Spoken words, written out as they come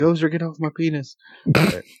Gozer, get off my penis.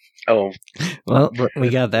 Oh. Well, we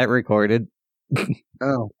got that recorded.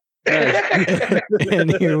 Oh.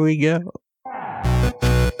 And here we go.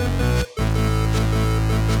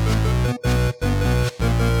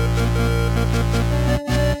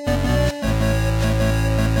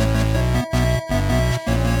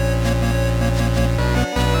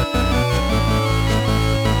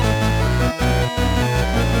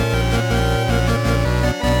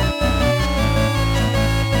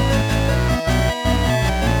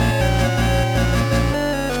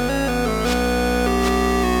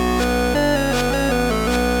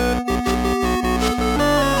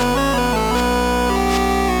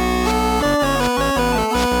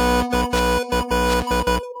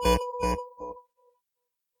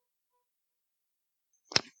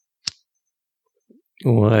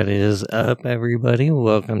 What is up, everybody?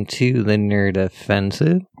 Welcome to the Nerd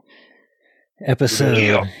Offensive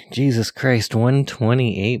episode. Jesus Christ,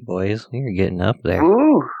 128, boys. We are getting up there.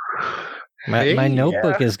 Ooh. My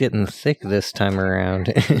notebook is getting thick this time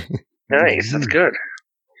around. Nice, that's good.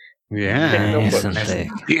 Yeah. Nice and thick.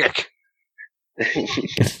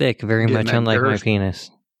 Thick, very Getting much that unlike my girth. penis.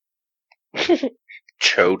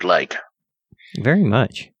 Chode-like. Very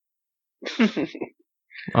much.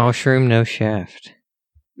 All shroom, no shaft.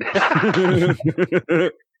 Oh,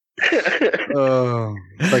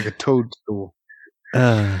 it's like a toadstool.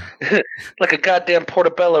 Like a goddamn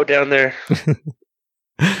portobello down there.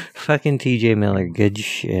 Fucking TJ Miller, good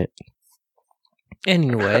shit.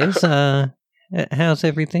 Anyways, how's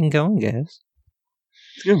everything going, guys?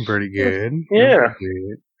 It's doing pretty good. Yeah.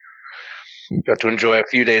 Good. Got to enjoy a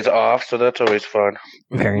few days off, so that's always fun.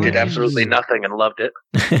 Very Did nice. absolutely nothing and loved it.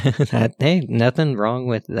 Hey, nothing wrong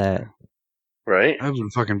with that. Right? I've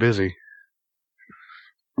been fucking busy.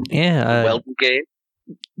 Yeah, Welding game.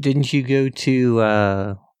 didn't you go to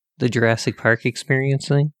the Jurassic Park experience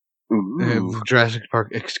thing? Jurassic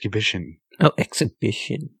Park exhibition. Oh,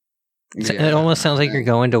 exhibition. Yeah. It almost sounds like you're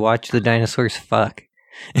going to watch the dinosaurs fuck.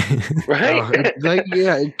 Right?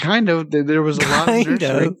 Kind of. There was a lot of Kind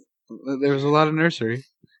nursery. of. There was a lot of nursery.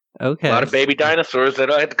 Okay. A lot of baby dinosaurs that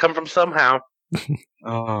had to come from somehow.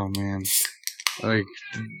 Oh man,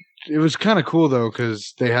 it was kind of cool though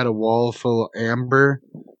because they had a wall full of amber.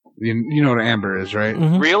 You know what amber is, right?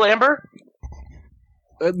 Mhm. Real Amber?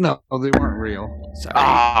 No, they weren't real. Sorry.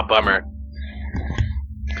 Ah, bummer.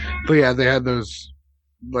 But yeah, they had those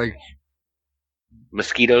like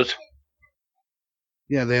Mosquitoes.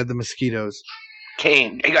 yeah, they had the mosquitoes.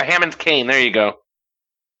 Cane. You got Hammond's cane. There you go.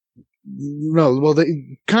 No, well,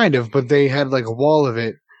 they kind of, but they had like a wall of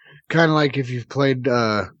it, kind of like if you've played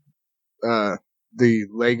the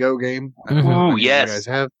Lego game. I don't know Ooh, if you yes. guys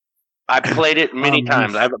have. I played it many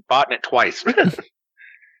times. I haven't bought it twice.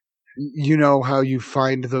 You know how you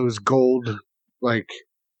find those gold like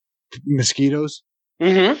mosquitoes?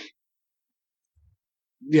 Mm-hmm.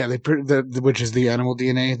 Yeah, which is the animal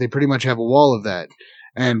DNA. They pretty much have a wall of that,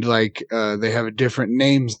 and like they have different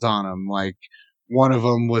names on them. Like one of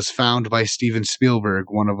them was found by Steven Spielberg.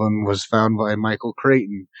 One of them was found by Michael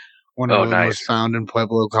Creighton. One of them was nice. found in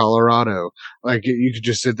Pueblo, Colorado. Like you could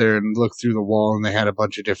just sit there and look through the wall, and they had a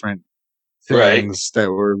bunch of different things that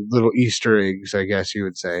were little Easter eggs, I guess you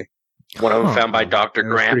would say. One of them Huh. found by Dr. That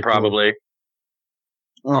was Grant, pretty cool. probably.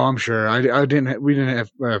 Oh, I'm sure. I didn't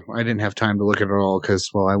have time to look at it all because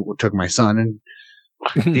I took my son and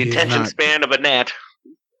The He's attention not- span of a gnat.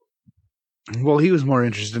 he was more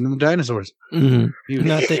interested in the dinosaurs. Mhm. He was-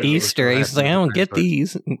 Not the Easter eggs. He's like, I don't get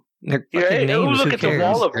these. They're Yeah, fucking hey, names. look Who at the cares?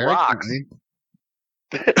 wall of rocks.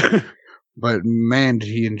 But man, did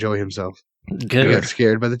he enjoy himself. He Good. got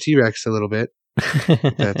scared by the T-Rex a little bit.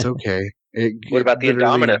 That's okay. What about the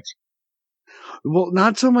literally- Indominus? Well,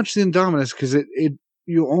 not so much the Indominus because it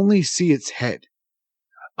you only see its head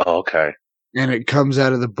Oh, okay. and it comes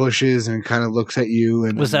out of the bushes and kind of looks at you.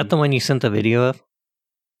 And Was that the one you sent the video of?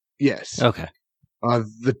 Yes. Okay.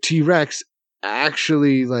 The T-Rex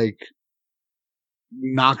actually like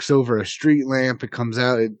knocks over a street lamp. It comes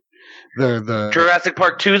out. The Jurassic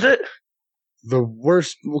Park 2's it? the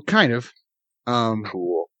worst. Well, kind of.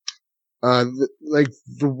 Cool. The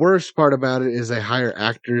worst part about it is they hire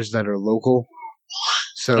actors that are local,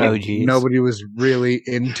 so Oh, geez. nobody was really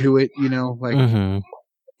into it. You know, like Mm-hmm.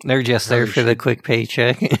 They're just there for the quick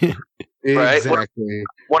paycheck. Right. exactly.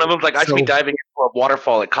 One of them's like, I should be So- diving into a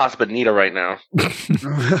waterfall at Casa Bonita right now.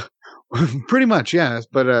 Pretty much, yes.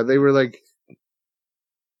 But they were like,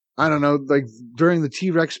 I don't know, like during the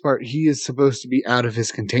T-Rex part, he is supposed to be out of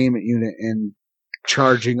his containment unit and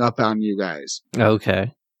charging up on you guys.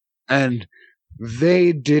 Okay. And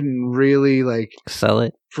they didn't really like, Sell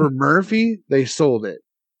it. for Murphy, they sold it.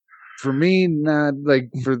 For me, not like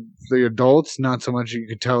for the adults, not so much. You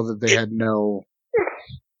could tell that they had no.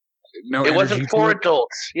 It wasn't for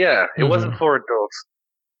adults. Yeah, it wasn't for adults.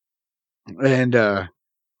 And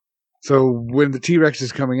so when the T-Rex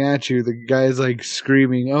is coming at you, the guy's like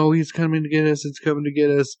screaming, "Oh, he's coming to get us! It's coming to get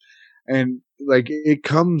us!" And like it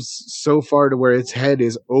comes so far to where its head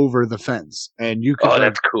is over the fence, and you could. Oh,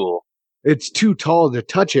 that's cool. It's too tall to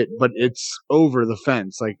touch it, but it's over the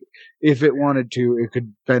fence. Like if it wanted to, it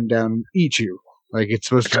could bend down and eat you. Like it's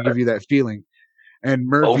supposed to give you that feeling. And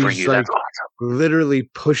Murphy's like literally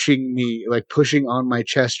pushing me, like pushing on my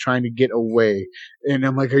chest, trying to get away. And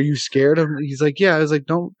I'm like, "Are you scared?" He's like, "Yeah." I was like,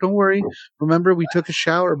 "Don't worry. Remember, we took a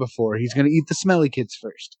shower before. He's gonna eat the smelly kids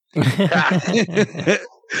first." And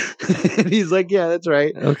he's like, "Yeah, that's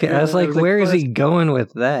right." Okay, I was like, "Where is he going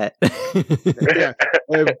with that?" Yeah.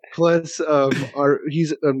 Plus,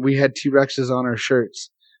 we had T-Rexes on our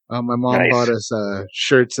shirts. My mom bought us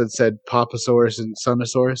shirts that said Papasaurus and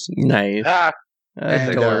Sonosaurus. Nice.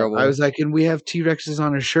 That's adorable. I was like, and we have T-Rexes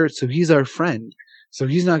on our shirt, so he's our friend. So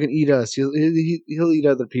he's not going to eat us. He'll eat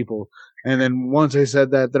other people. And then once I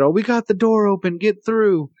said that, "Oh, we got the door open, get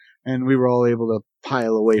through." And we were all able to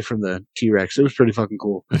pile away from the T-Rex. It was pretty fucking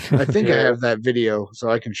cool. I think I have that video, so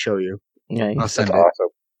I can show you. Nice. I'll send That's it. awesome.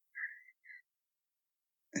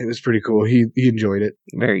 It was pretty cool. He enjoyed it.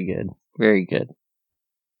 Very good. Very good.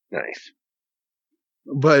 Nice.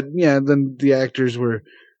 But yeah, then the actors were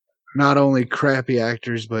not only crappy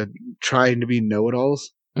actors, but trying to be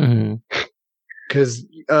know-it-alls. Because,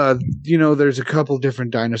 there's a couple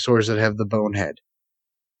different dinosaurs that have the bone head.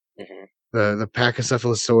 The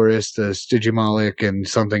Pachycephalosaurus, the Stygimoloch, and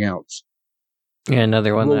something else. Yeah,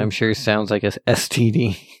 another one that I'm sure sounds like a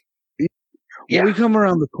STD. Well, we come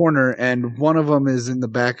around the corner, and one of them is in the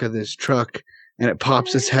back of this truck, and it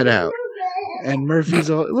pops its head out. And Murphy's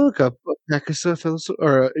all, "Look, a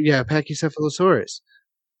Pachycephalosaurus."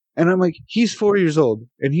 And I'm like, he's 4 years old,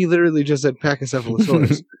 and he literally just said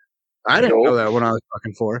Pachycephalosaurus. I didn't know that when I was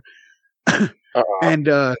fucking 4. And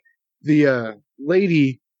the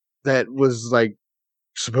lady that was like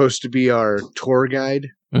supposed to be our tour guide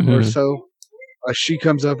or so, she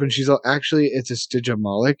comes up and she's all, "Actually, it's a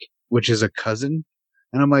Stygimoloch, which is a cousin."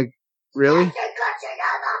 And I'm like, "Really?"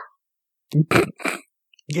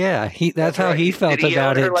 Yeah, that's how he felt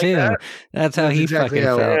about it too. That's how he fucking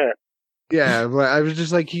felt. Yeah, but I was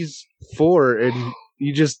just like, he's 4, and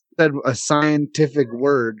you just said a scientific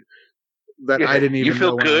word that I didn't even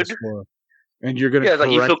know. You feel good? And you're going to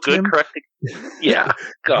correct you feel good him? Correcting? Yeah,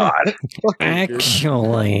 God.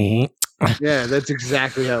 Actually. Yeah, that's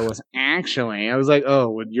exactly how it was. Actually. I was like,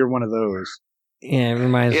 "Oh, you're one of those." Yeah, it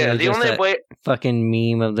reminds me of the only way fucking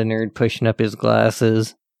meme of the nerd pushing up his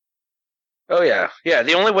glasses. Oh, yeah. Yeah,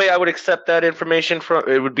 the only way I would accept that information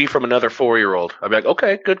it would be from another 4-year-old. I'd be like,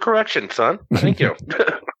 "Okay, good correction, son. Thank you."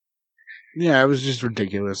 Yeah, it was just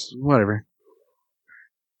ridiculous. Whatever.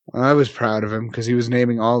 I was proud of him because he was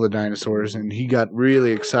naming all the dinosaurs, and he got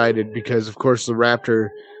really excited because, of course, the raptor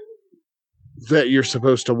that you're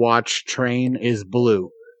supposed to watch train is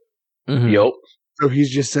blue. Yep. So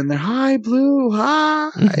he's just sitting there, "Hi, Blue, hi."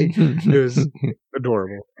 It was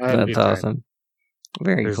adorable. That's awesome.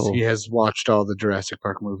 Very cool. He has watched all the Jurassic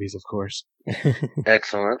Park movies, of course.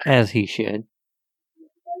 Excellent. As he should.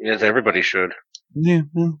 Yes, everybody should. Yeah,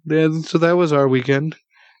 so that was our weekend.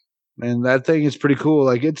 And that thing is pretty cool.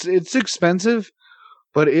 Like, it's expensive,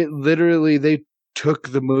 but it literally, they took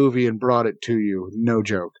the movie and brought it to you. No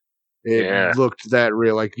joke. It looked that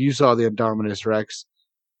real. Like, you saw the Indominus Rex.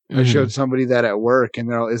 I showed somebody that at work, and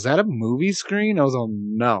they're all, "Is that a movie screen?" I was all,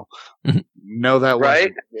 "No." No, that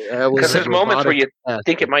wasn't. Right? Because there's moments where you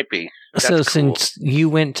think it might be. That's so cool. Since you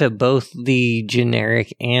went to both the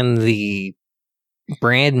generic and the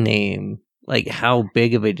brand name, like, how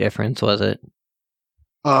big of a difference was it?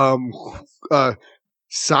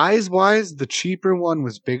 Size-wise, the cheaper one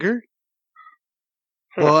was bigger.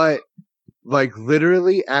 But, like,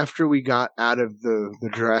 literally, after we got out of the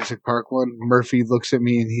Jurassic Park one, Murphy looks at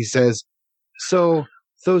me and he says, "So,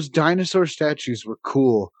 those dinosaur statues were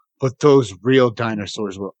cool, but those real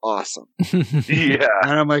dinosaurs were awesome." Yeah.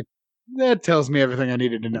 And I'm like, that tells me everything I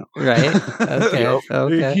needed to know. Right. Okay.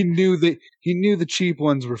 Okay. He knew the cheap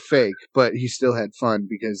ones were fake, but he still had fun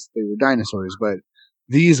because they were dinosaurs. But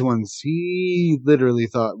these ones, he literally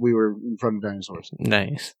thought we were in front of dinosaurs.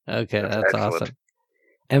 Nice. Okay, that's awesome.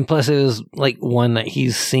 And plus, it was like one that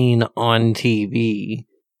he's seen on TV.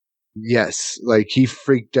 Yes, like he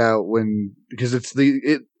freaked out because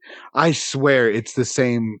I swear it's the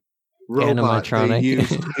same robot they animatronic.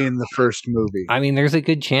 used in the first movie. I mean, there's a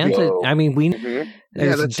good chance.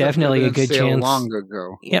 There's that's definitely a good chance. Long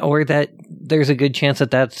ago. Yeah, or that there's a good chance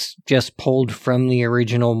that that's just pulled from the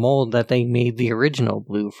original mold that they made the original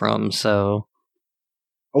Blue from. So,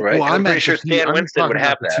 Right. Well, I'm pretty sure Stan Winston would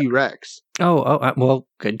have that. T-Rex. Well,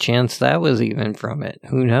 good chance that was even from it.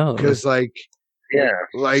 Who knows? Because like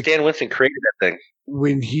Stan Winston created that thing.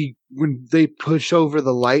 When they push over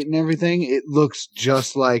the light and everything, it looks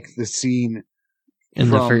just like the scene in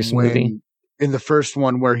the first movie. In the first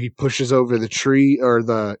one, where he pushes over the tree, or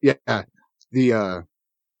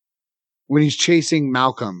when he's chasing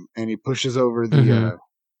Malcolm and he pushes over the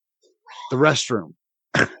restroom.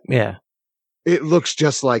 Yeah, it looks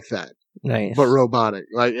just like that. Nice, but robotic.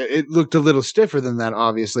 Like it looked a little stiffer than that,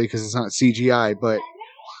 obviously, because it's not CGI. But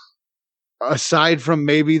aside from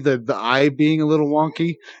maybe the eye being a little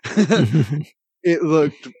wonky, it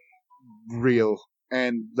looked real.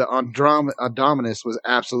 And the Indominus was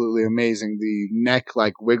absolutely amazing. The neck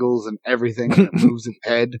like wiggles and everything, and it moves its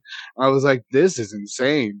head. I was like, this is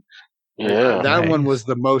insane. Yeah, that one was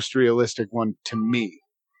the most realistic one to me.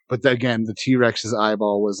 But again, the T-Rex's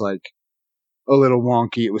eyeball was like a little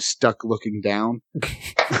wonky. It was stuck looking down.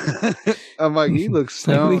 I'm like, he looks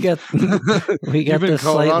stoned. we got the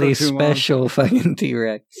slightly special fucking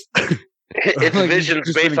T-Rex. Its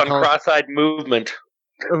vision's based on cross-eyed movement.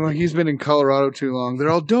 I'm like, he's been in Colorado too long.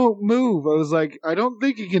 They're all, don't move. I was like, I don't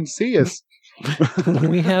think he can see us.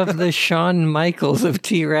 We have the Shawn Michaels of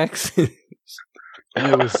T-Rex. It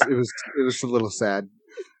was a little sad.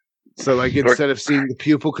 So like, instead of seeing the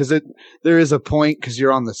pupil, because there is a point because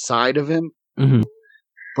you're on the side of him,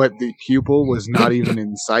 but the pupil was not even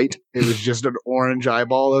in sight. It was just an orange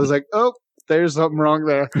eyeball. I was like, oh, there's something wrong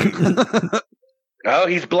there. Oh,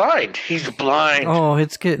 he's blind. He's blind. Oh,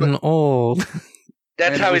 it's getting old.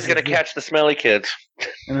 That's how he's going to catch the smelly kids.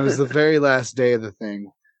 And it was the very last day of the thing.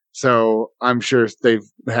 So I'm sure they've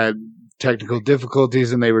had technical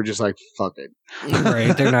difficulties and they were just like, fuck it.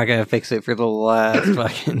 Right. They're not going to fix it for the last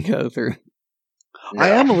fucking go through. No. I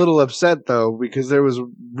am a little upset though, because there was a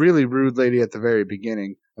really rude lady at the very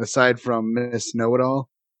beginning, aside from Miss Know-It-All.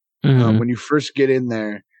 When you first get in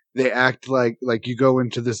there, they act like you go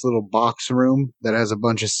into this little box room that has a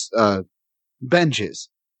bunch of benches.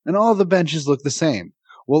 And all the benches look the same.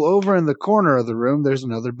 Well, over in the corner of the room, there's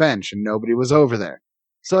another bench, and nobody was over there.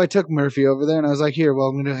 So I took Murphy over there, and I was like, here, well,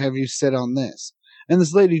 I'm going to have you sit on this. And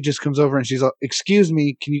this lady just comes over, and she's like, excuse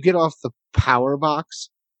me, can you get off the power box?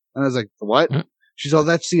 And I was like, what? She's all,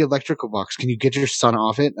 that's the electrical box. Can you get your son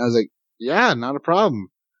off it? And I was like, yeah, not a problem.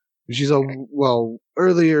 And she's all, well,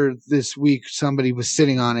 earlier this week, somebody was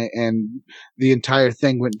sitting on it, and the entire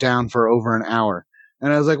thing went down for over an hour.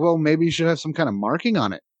 And I was like, well, maybe you should have some kind of marking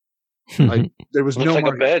on it. Like, there was no like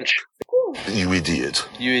marking. A bench. You idiot.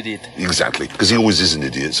 You idiot. Exactly, because he always is an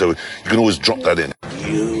idiot, so you can always drop that in.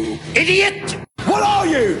 You idiot! What are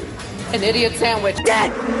you? An idiot sandwich.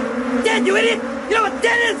 Dead! Dead, you idiot! You know what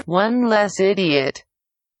dead is? One less idiot.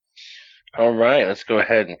 All right, let's go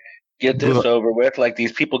ahead and get this over with, like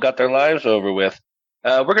these people got their lives over with.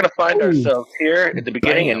 We're going to find ourselves here at the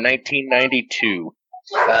beginning in 1992.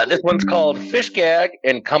 This one's called Fish Gag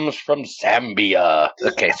and comes from Zambia.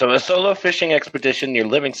 Okay, so a solo fishing expedition near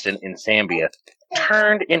Livingston in Zambia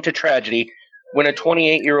turned into tragedy when a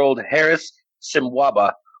 28-year-old Harris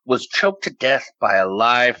Simwaba was choked to death by a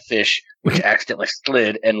live fish, which accidentally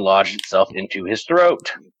slid and lodged itself into his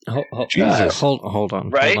throat. Jesus. Hold on.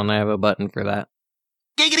 Right? Hold on, I have a button for that.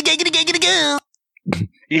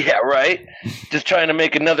 Yeah, right? Just trying to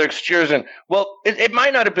make another excursion. Well, it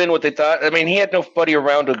might not have been what they thought. I mean, he had nobody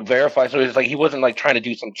around to verify, so he wasn't like trying to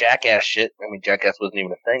do some jackass shit. I mean, jackass wasn't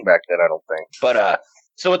even a thing back then, I don't think. But,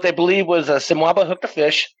 so what they believe was Simwaba hooked a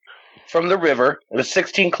fish from the river. It was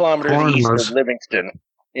 16 kilometers east of Livingston.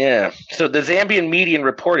 Yeah. So the Zambian median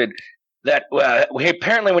reported that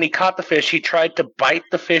apparently when he caught the fish, he tried to bite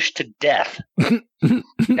the fish to death.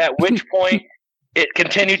 At which point, it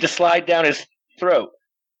continued to slide down his throat.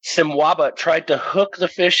 Simwaba tried to hook the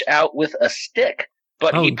fish out with a stick,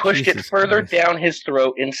 but he pushed it further down his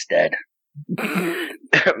throat instead.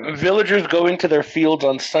 Villagers going to their fields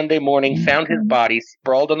on Sunday morning found his body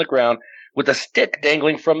sprawled on the ground with a stick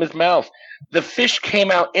dangling from his mouth. The fish came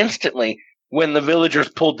out instantly when the villagers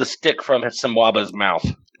pulled the stick from Simwaba's mouth.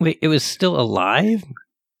 Wait, it was still alive?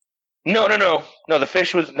 No, the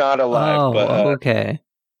fish was not alive. Oh, but, okay.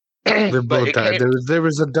 They both died. There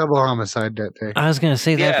was a double homicide that day. I was going to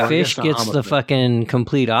say that fish gets the fucking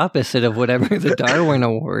complete opposite of whatever the Darwin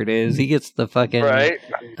Award is. He gets the fucking, right?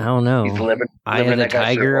 I don't know, Eye of the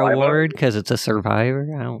Tiger Award because it's a survivor?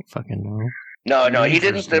 I don't fucking know. No, he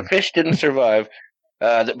didn't. The fish didn't survive.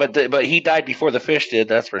 But he died before the fish did.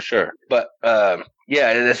 That's for sure. But yeah,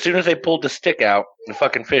 as soon as they pulled the stick out, the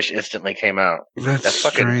fucking fish instantly came out. That's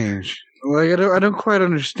fucking strange. Like I don't quite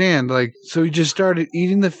understand. Like, so he just started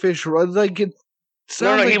eating the fish. Like it.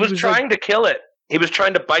 No, Like he was trying to kill it. He was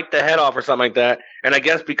trying to bite the head off or something like that. And I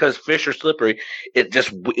guess because fish are slippery, it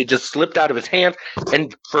just slipped out of his hand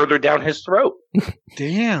and further down his throat.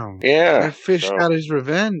 Damn. Yeah. That fish got his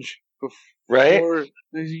revenge. Right?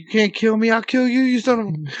 You can't kill me. I'll kill you. You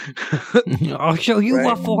son of. I'll show you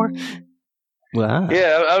what for. Wow.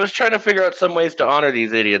 Yeah, I was trying to figure out some ways to honor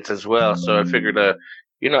these idiots as well. So I figured,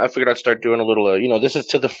 I'd start doing a little, this is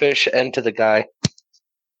to the fish and to the guy.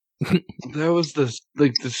 That was the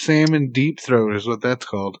salmon deep throat is what that's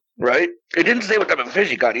called. Right? It didn't say what type of fish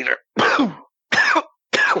he got either. I'm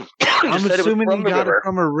assuming he got it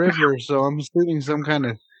from a river, so I'm assuming some kind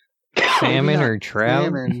of salmon or trout.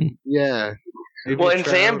 Salmon. Yeah. Well, in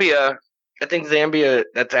Zambia, I think Zambia,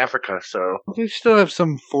 that's Africa, so. They still have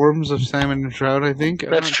some forms of salmon and trout, I think.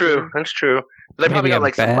 That's true. That's true. They probably got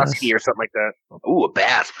like some muskie or something like that. Ooh, a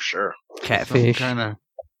bass for sure. Catfish. Some kind of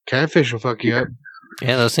catfish will fuck you up.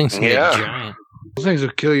 Yeah, those things can get giant. Those things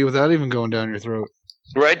will kill you without even going down your throat.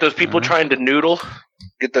 Right? Those people trying to noodle,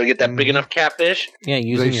 get that big enough catfish. Yeah,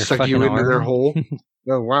 using your suck fucking you into arm. their hole.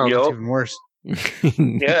 Oh wow, that's even worse.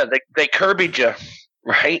 Yeah, they kirbied you,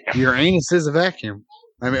 right? Your anus is a vacuum.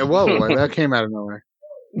 I mean, whoa, that came out of nowhere.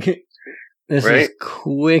 This is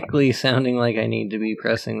quickly sounding like I need to be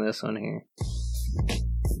pressing this one here.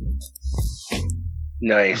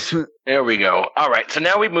 Nice. There we go. All right, so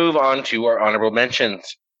now we move on to our honorable mentions.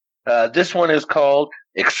 This one is called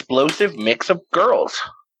Explosive Mix of Girls.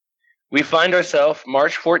 We find ourselves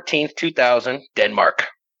March 14th, 2000, Denmark.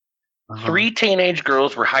 3 teenage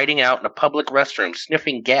girls were hiding out in a public restroom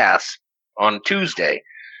sniffing gas on Tuesday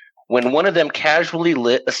when one of them casually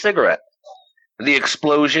lit a cigarette. The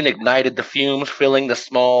explosion ignited the fumes filling the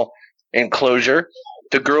small enclosure.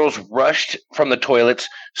 The girls rushed from the toilets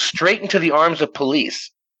straight into the arms of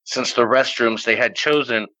police, since the restrooms they had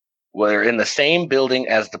chosen were in the same building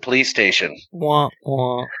as the police station. Wah,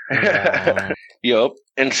 wah, wah. Yup.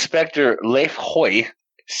 Inspector Leif Hoy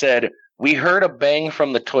said, "We heard a bang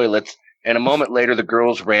from the toilets, and a moment later the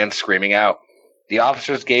girls ran screaming out. The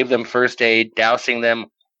officers gave them first aid, dousing them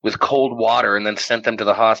with cold water, and then sent them to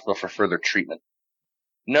the hospital for further treatment.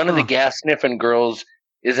 None of the gas-sniffing girls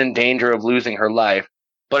is in danger of losing her life,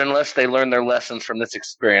 but unless they learn their lessons from this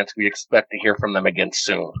experience, we expect to hear from them again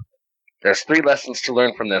soon. There's 3 lessons to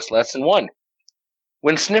learn from this. Lesson 1.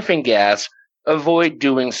 When sniffing gas, avoid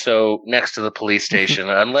doing so next to the police station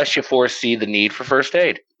unless you foresee the need for first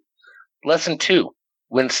aid. Lesson 2.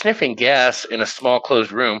 When sniffing gas in a small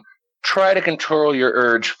closed room, try to control your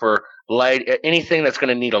urge for light, anything that's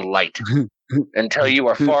going to need a light, until you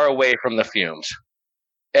are far away from the fumes.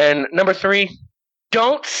 And number 3,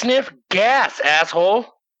 don't sniff gas, asshole."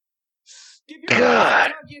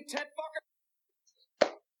 God.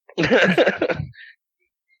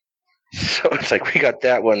 So it's like we got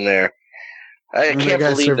that one there. I can't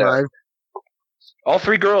believe survived? that. All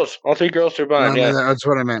 3 girls survived. No, yeah, that's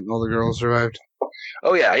what I meant. All the girls survived.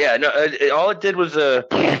 Oh yeah. No, all it did was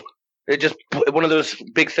it just one of those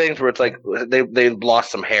big things where it's like they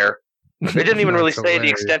lost some hair. They didn't even really say the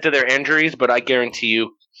extent of their injuries, but I guarantee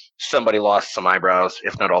you somebody lost some eyebrows,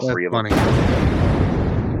 if not all 3 of them.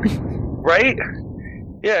 Right?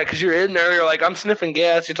 Yeah, because you're in there, you're like, I'm sniffing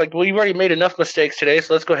gas. It's like, well, you've already made enough mistakes today,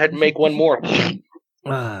 so let's go ahead and make one more.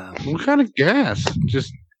 What kind of gas?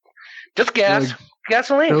 Just gas. Like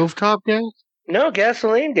gasoline. Stovetop gas? No,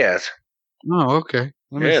 gasoline gas. Oh, okay.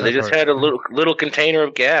 Yeah, they just had a little container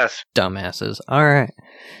of gas. Dumbasses. All right.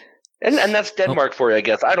 And that's Denmark for you, I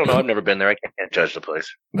guess. I don't know. I've never been there. I can't judge the place.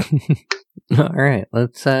 All right.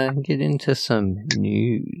 Let's get into some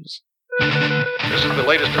news. This is the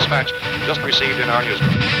latest dispatch just received in our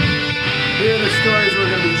newsroom. Here are the stories we're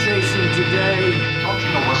going to be chasing today. Don't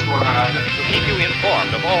you know what's going on out there? To keep you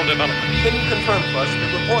informed of all developments. Can you confirm for us the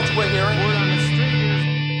reports we're hearing? Word on the street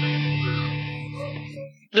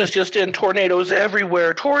is... There's just in tornadoes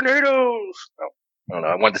everywhere. Tornadoes! Oh, no,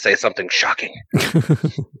 I wanted to say something shocking.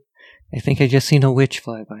 I think I just seen a witch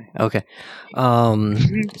fly by. Okay.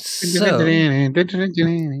 So...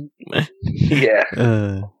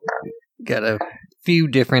 Yeah. Got a few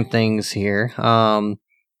different things here.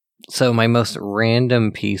 So my most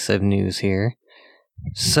random piece of news here.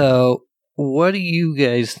 So, what do you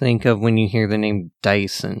guys think of when you hear the name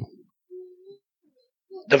Dyson?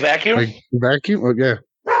 The vacuum? Like vacuum? Oh, yeah.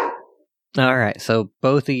 Alright, so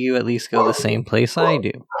both of you at least go the same place I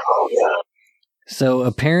do. So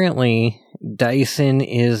apparently, Dyson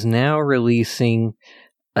is now releasing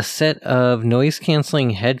a set of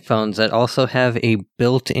noise-canceling headphones that also have a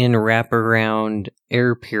built-in wraparound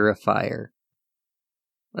air purifier.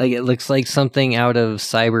 Like, it looks like something out of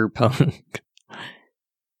Cyberpunk.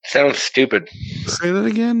 Sounds stupid. Say that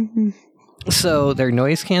again? So, they're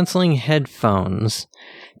noise-canceling headphones,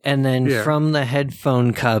 and then from the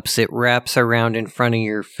headphone cups, it wraps around in front of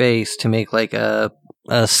your face to make like a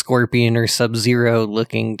Scorpion or Sub-Zero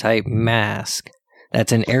looking type mask.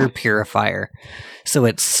 That's an air purifier. So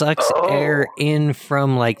it sucks air in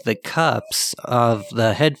from like the cups of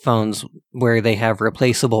the headphones where they have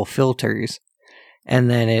replaceable filters. And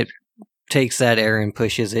then it takes that air and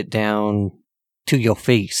pushes it down to your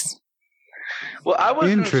face. Well, I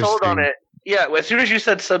wasn't sold on it. Yeah, as soon as you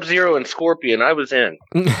said Sub-Zero and Scorpion, I was in.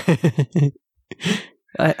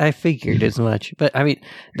 I figured as much. But I mean,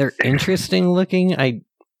 they're interesting looking. I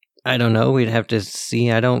don't know. We'd have to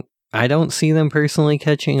see. I don't see them personally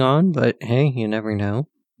catching on, but hey, you never know.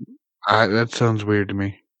 That sounds weird to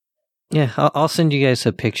me. Yeah, I'll send you guys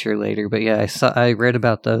a picture later. But yeah, I read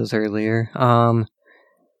about those earlier.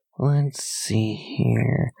 Let's see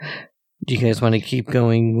here. Do you guys want to keep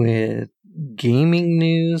going with gaming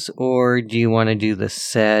news, or do you want to do the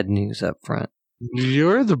sad news up front?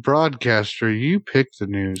 You're the broadcaster. You pick the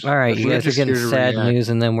news. All right, you guys are getting sad news,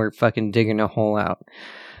 and then we're fucking digging a hole out.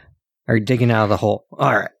 Or digging out of the hole.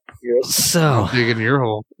 All right. Yep. So, digging your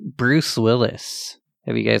hole. Bruce Willis.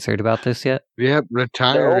 Have you guys heard about this yet? Yep,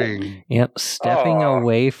 retiring. Yep, stepping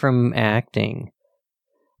away from acting.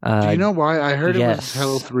 Do you know why? I heard it was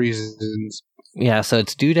health reasons. Yeah, so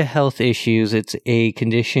it's due to health issues. It's a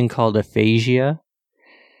condition called aphasia.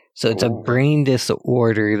 So it's a brain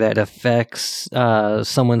disorder that affects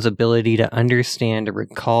someone's ability to understand or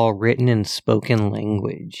recall written and spoken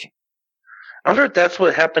language. I wonder if that's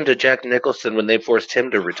what happened to Jack Nicholson when they forced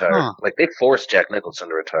him to retire. Huh. Like, they forced Jack Nicholson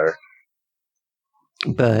to retire.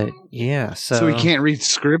 But, yeah, so he can't read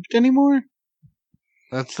script anymore?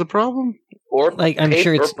 That's the problem? Or like, I'm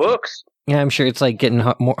sure it's books. Yeah, I'm sure it's like getting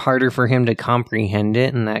harder for him to comprehend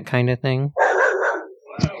it and that kind of thing.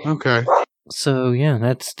 Okay. So, yeah,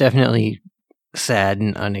 that's definitely sad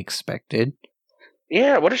and unexpected.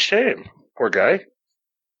 Yeah, what a shame. Poor guy.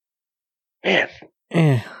 Man.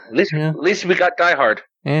 Yeah. At least we got Die Hard.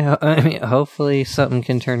 Yeah, I mean, hopefully something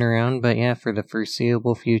can turn around, but yeah, for the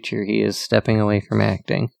foreseeable future, he is stepping away from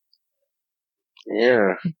acting.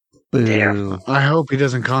 Yeah. Boo. Damn. I hope he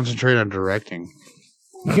doesn't concentrate on directing.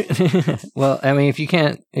 Well, I mean, if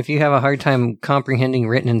you have a hard time comprehending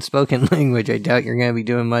written and spoken language, I doubt you're going to be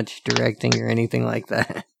doing much directing or anything like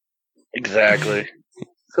that. Exactly.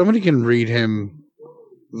 Somebody can read him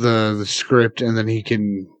the script, and then he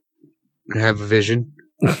can have a vision.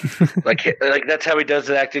 like that's how he does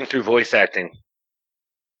the acting, through voice acting.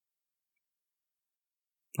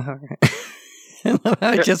 All right. I love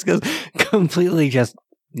how it just goes completely just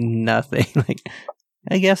nothing. Like,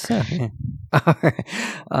 I guess so. Yeah.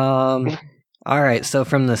 All right. So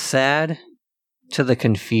from the sad to the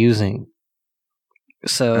confusing.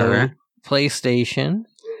 So PlayStation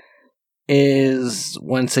is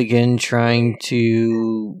once again trying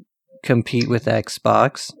to compete with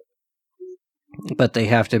Xbox, but they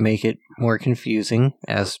have to make it more confusing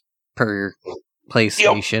as per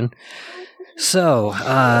PlayStation. Yep. So,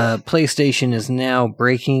 PlayStation is now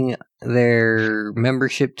breaking their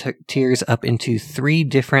membership tiers up into 3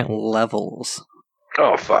 different levels.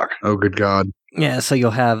 Oh, fuck. Oh, good God. Yeah, so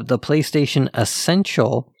you'll have the PlayStation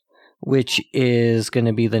Essential, which is going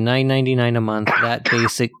to be the $9.99 a month. That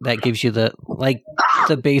gives you the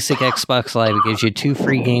basic Xbox Live. It gives you 2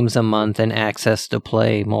 free games a month and access to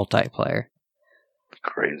play multiplayer.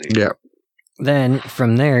 Crazy. Yeah. Then,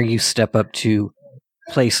 from there, you step up to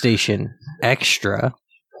PlayStation Extra.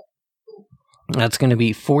 That's going to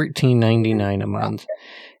be $14.99 a month.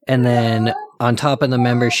 And then on top of the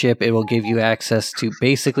membership, it will give you access to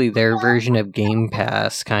basically their version of Game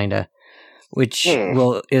Pass, kind of, which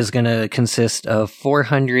is going to consist of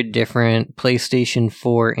 400 different PlayStation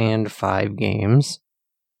 4 and 5 games.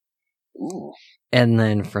 Ooh. And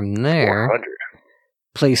then from there, 400.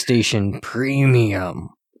 PlayStation Premium.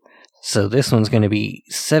 So this one's going to be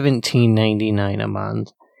 $17.99 a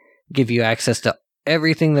month. Give you access to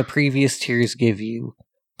everything the previous tiers give you,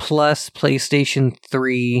 plus PlayStation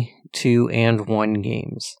 3, 2, and 1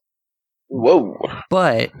 games. Whoa.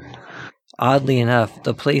 But, oddly enough,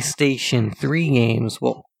 the PlayStation 3 games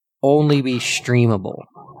will only be streamable.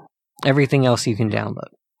 Everything else you can download.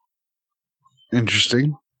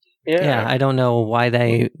 Interesting. Yeah, I don't know why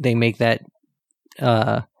they make that,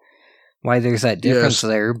 why there's that difference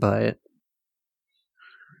there, but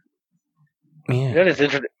Yeah. That is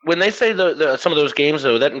interesting. When they say the some of those games,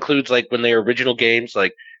 though, that includes like when they're original games,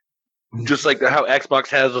 like just like how Xbox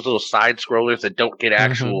has those little side scrollers that don't get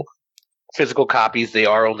actual physical copies; they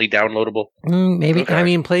are only downloadable. Maybe. Okay. I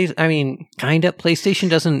mean, kind of. PlayStation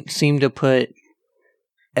doesn't seem to put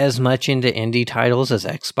as much into indie titles as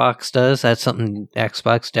Xbox does. That's something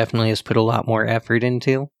Xbox definitely has put a lot more effort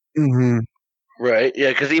into. Mm-hmm. Right? Yeah,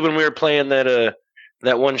 because even we were playing that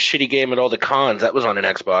one shitty game at all the cons that was on an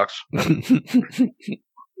Xbox.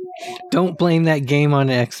 Don't blame that game on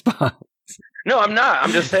Xbox. No, I'm not.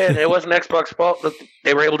 I'm just saying it wasn't Xbox's fault that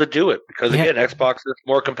they were able to do it because Yeah. again, Xbox is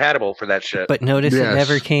more compatible for that shit. But notice Yes. it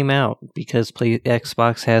never came out because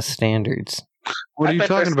Xbox has standards. What I are you bet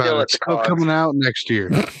they're talking still about? at It's the still cons. coming out next year.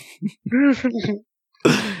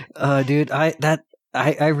 Dude,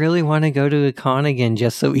 I really want to go to a con again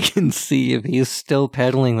just so we can see if he's still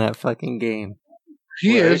peddling that fucking game.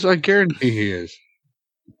 He Right. is. I guarantee he is.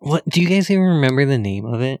 What? Do you guys even remember the name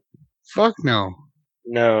of it? Fuck no.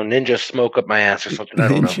 No, Ninja Smoke Up My Ass or something. I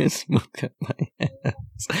don't know. Ninja Smoke Up My Ass.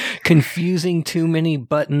 Confusing too many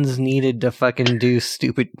buttons needed to fucking do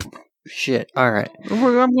stupid shit. All right. I'm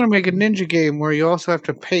going to make a ninja game where you also have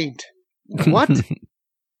to paint. What?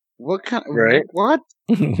 What kind of... Right. What?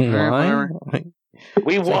 Why?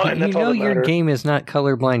 We It's like, won. That's you all know that your matters. game is not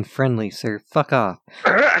colorblind friendly, sir. Fuck off.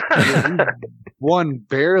 Won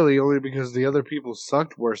barely, only because the other people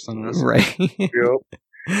sucked worse than us. Right. Yep.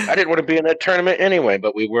 I didn't want to be in that tournament anyway,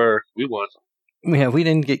 but we were. We won. Yeah, we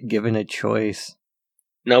didn't get given a choice.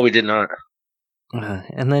 No, we did not.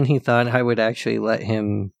 And then he thought I would actually let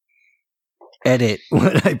him edit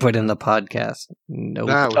what I put in the podcast. Nope.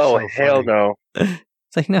 That was Oh, so hell funny. no.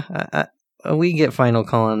 It's like, no, we get final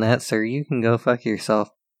call on that, sir. You can go fuck yourself.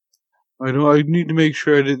 I need to make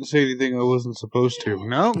sure I didn't say anything I wasn't supposed to.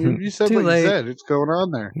 No, you said Too what late. you said. It's going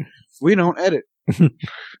on there. We don't edit. Right.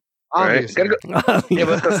 Obviously. Yeah,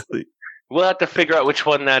 but we'll have to figure out which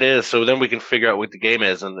one that is, so then we can figure out what the game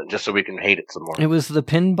is, and just so we can hate it some more. It was the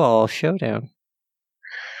pinball showdown.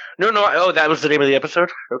 No. Oh, that was the name of the episode.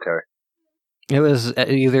 Okay. It was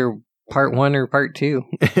either part 1 or part 2.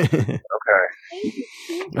 Okay.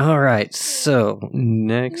 All right, so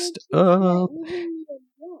next up,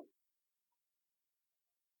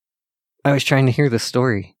 I was trying to hear the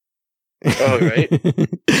story. Oh, right.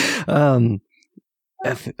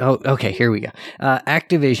 Okay, here we go.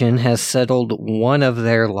 Activision has settled one of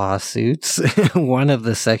their lawsuits, one of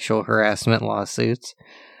the sexual harassment lawsuits,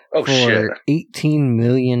 Oh for shit. $18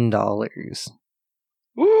 million.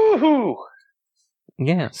 Woohoo!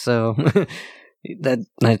 Yeah, so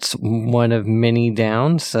that's one of many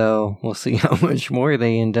down, so we'll see how much more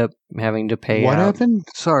they end up having to pay What out. happened?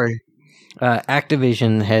 Sorry.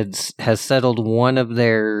 Activision has settled one of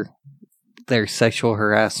their sexual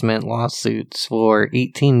harassment lawsuits for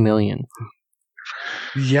 $18 million.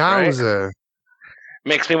 Yowza.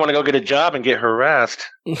 Makes me want to go get a job and get harassed.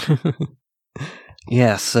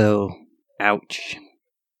 Yeah, so ouch.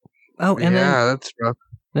 Oh, and Yeah, that's rough.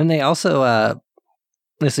 then they also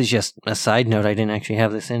this is just a side note, I didn't actually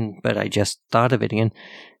have this in, but I just thought of it again.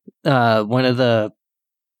 One of the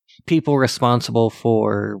people responsible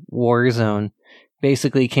for Warzone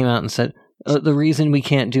basically came out and said, the reason we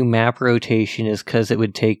can't do map rotation is because it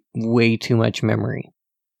would take way too much memory.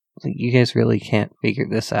 Like, you guys really can't figure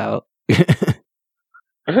this out.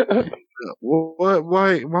 What?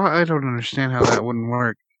 Why? I don't understand how that wouldn't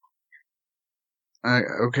work.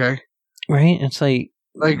 Okay. Right? It's like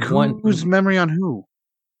whose memory on who?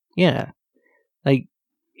 Yeah. Like,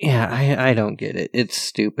 yeah, I don't get it. It's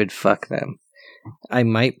stupid. Fuck them. I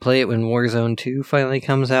might play it when Warzone 2 finally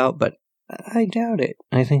comes out, but I doubt it.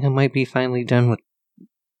 I think I might be finally done with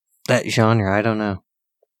that genre. I don't know.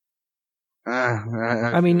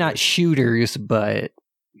 I mean, not shooters, but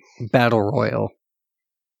battle royal.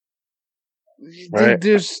 Right.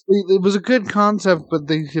 It was a good concept, but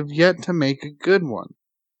they have yet to make a good one.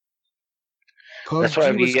 That's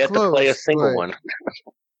why PUBG we was yet to play a close, single but one.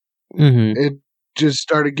 Mm-hmm. It just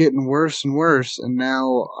started getting worse and worse, and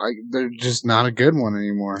now they're just not a good one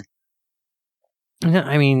anymore. No,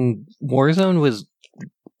 I mean, Warzone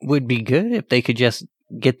would be good if they could just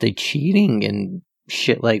get the cheating and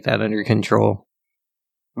shit like that under control.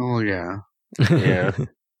 Oh yeah. Yeah.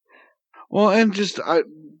 Well, and just I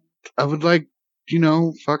would like,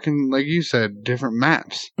 fucking like you said, different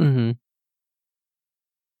maps. Mm-hmm.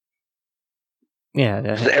 Yeah,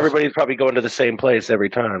 'Cause everybody's probably going to the same place every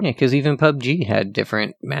time. yeah, because even PUBG had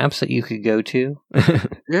different maps that you could go to.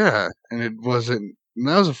 Yeah, and it wasn't. And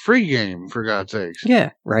that was a free game, for God's sakes.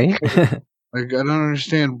 Yeah, right? Like, I don't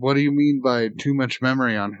understand. What do you mean by too much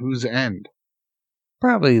memory on whose end?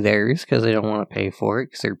 Probably theirs, because they don't want to pay for it,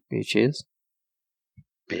 because they're bitches.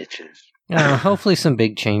 Bitches. Hopefully some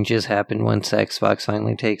big changes happen once Xbox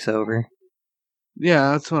finally takes over.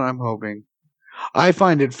 Yeah, that's what I'm hoping. I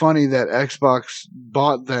find it funny that Xbox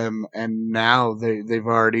bought them and now they've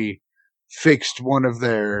already fixed one of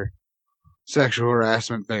their sexual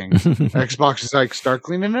harassment things. Xbox is like, start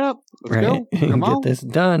cleaning it up. Let's go. Come Get on. this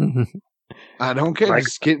done. I don't care.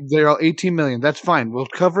 Just they're all 18 million. That's fine. We'll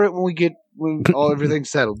cover it when everything's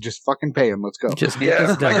settled. Just fucking pay them. Let's go. Just get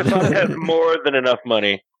this done. Microsoft has more than enough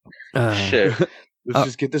money. Shit. Let's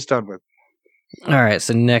just get this done with. All right.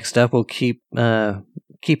 So next up, we'll keep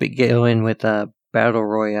it going with Battle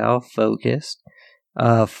Royale focused.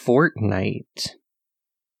 Fortnite.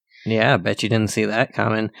 Yeah, I bet you didn't see that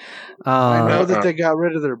coming. I know that they got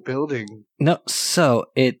rid of their building. No, so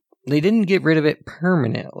they didn't get rid of it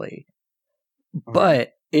permanently,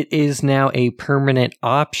 but it is now a permanent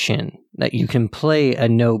option that you can play a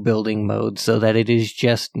no building mode so that it is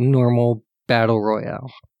just normal Battle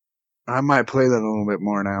Royale. I might play that a little bit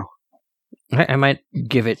more now. I might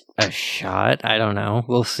give it a shot. I don't know.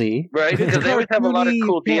 We'll see. Right? Because they always have a lot of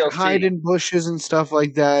cool You can't DLC. hide in bushes and stuff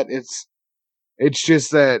like that. It's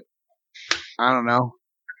just that I don't know.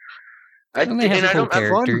 They have cool Fun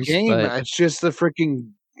characters, game. but It's just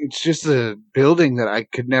the building that I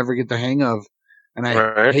could never get the hang of, and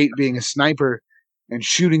I hate being a sniper and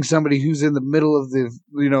shooting somebody who's in the middle of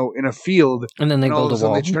in a field, and then they and all build of a a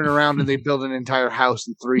wall. sudden they turn around and they build an entire house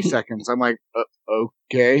in 3 seconds. I'm like,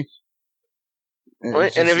 okay.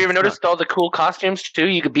 Right. And have you ever noticed all the cool costumes too?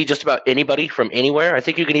 You could be just about anybody from anywhere. I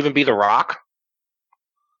think you can even be The Rock.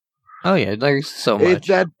 Oh yeah, there's so much.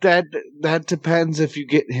 That depends if you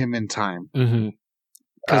get him in time. Mm-hmm.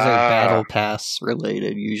 Because they're battle pass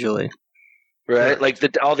related usually. Right, like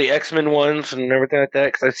all the X-Men ones and everything like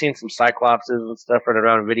that. Because I've seen some Cyclopses and stuff running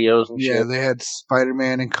around in videos and shit. Yeah, they had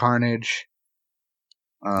Spider-Man and Carnage.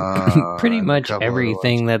 Pretty much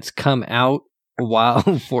everything that's come out while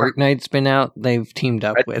Fortnite's been out, they've teamed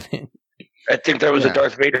up with it. I think there was a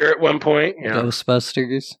Darth Vader at one point. Yeah.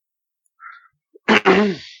 Ghostbusters.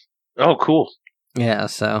 Oh, cool. Yeah,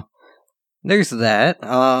 so there's that.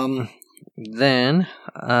 Then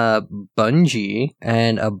Bungie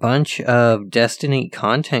and a bunch of Destiny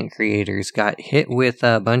content creators got hit with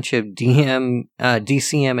a bunch of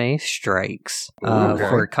DCMA strikes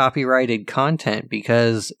for copyrighted content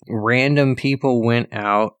because random people went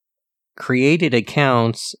out, created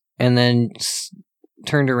accounts, and then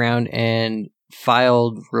turned around and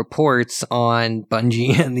filed reports on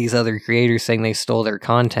Bungie and these other creators saying they stole their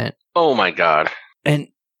content. Oh my god. And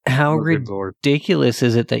how ridiculous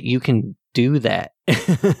is it that you can do that?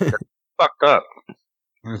 Fucked up.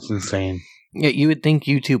 That's insane. Yeah, you would think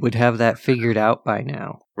YouTube would have that figured out by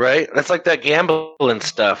now. Right? That's like that gambling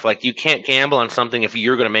stuff. Like, you can't gamble on something if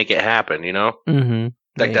you're going to make it happen, you know? Mm-hmm.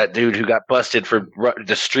 Like that dude who got busted for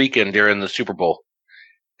just streaking during the Super Bowl.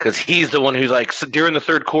 Because he's the one who's like, so during the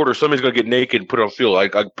third quarter, somebody's going to get naked and put it on field. I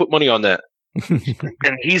put money on that.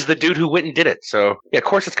 And he's the dude who went and did it. So, yeah, of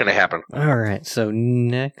course it's going to happen. All right, so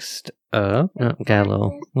next up, got a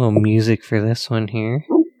little music for this one here.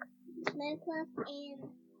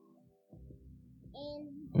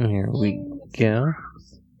 Here we go.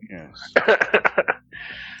 Yes.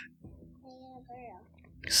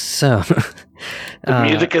 So, the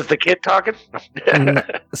music is the kid talking?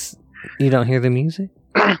 You don't hear the music?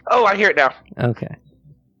 Oh, I hear it now. Okay.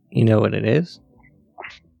 You know what it is?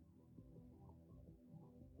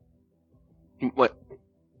 What?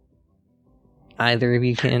 Either of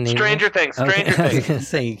you can name Stranger this? Things. Stranger I was Things. going to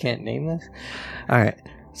say, you can't name this? Alright.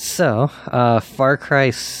 So, Far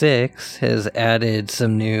Cry 6 has added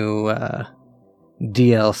some new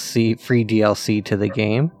DLC, free DLC to the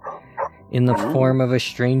game in the form of a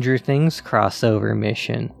Stranger Things crossover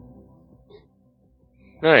mission.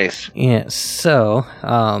 Nice. Yeah, so,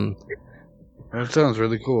 That sounds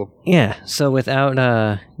really cool. yeah, so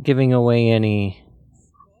without giving away any,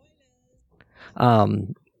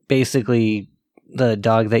 basically the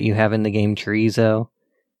dog that you have in the game, Chorizo,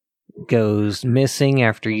 goes missing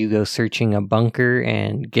after you go searching a bunker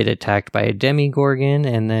and get attacked by a demigorgon,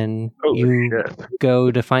 and then go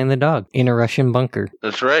to find the dog in a Russian bunker.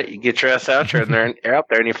 That's right. You get your ass out there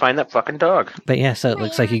and you find that fucking dog. But yeah, so it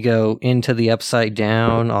looks like you go into the Upside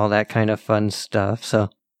Down, all that kind of fun stuff. So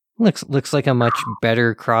looks like a much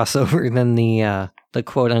better crossover than the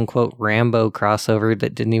quote unquote Rambo crossover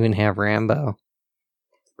that didn't even have Rambo.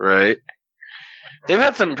 Right. They've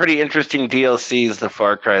had some pretty interesting DLCs the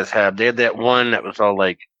Far Cry's had. They had that one that was all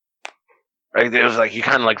like it was like you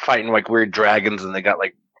kind of like fighting like weird dragons, and they got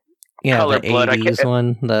like color the blood. 80s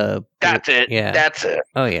one. That's it. Yeah, that's it.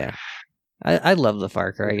 Oh yeah, I love the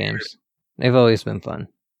Far Cry games. They've always been fun.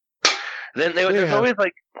 Then there's always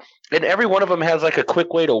like, and every one of them has like a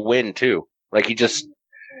quick way to win too. Like you just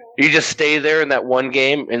stay there in that one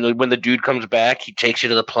game, and when the dude comes back, he takes you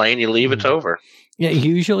to the plane, you leave, it's over. Yeah,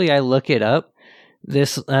 usually I look it up.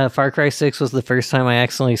 This Far Cry 6 was the first time I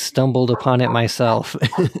accidentally stumbled upon it myself.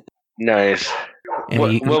 Nice.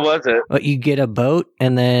 What was it? You get a boat,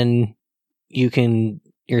 and then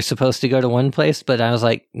you're supposed to go to one place, but I was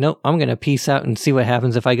like, nope, I'm going to peace out and see what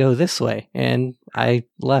happens if I go this way. And I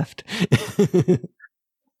left.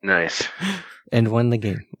 Nice. And won the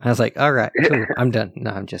game. I was like, all right, cool, I'm done.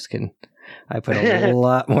 No, I'm just kidding. I put a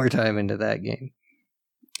lot more time into that game.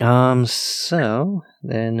 So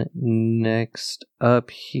then next up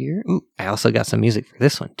here, ooh, I also got some music for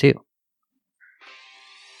this one too.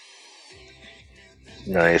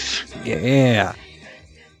 Nice. Yeah.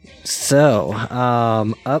 So,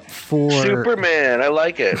 up for Superman. I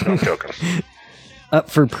like it. No, I'm joking. Up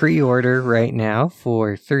for pre-order right now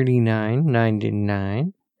for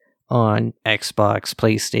 $39.99 on Xbox,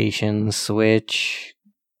 PlayStation, Switch,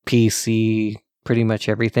 PC, pretty much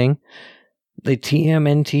everything. The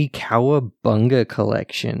TMNT Cowabunga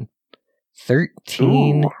Collection.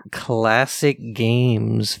 13 classic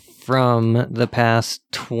games from the past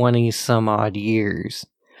 20 some odd years.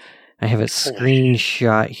 I have a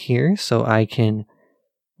screenshot here so I can...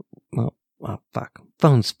 Oh, fuck.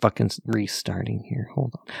 Phone's fucking restarting here.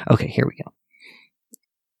 Hold on. Okay, here we go.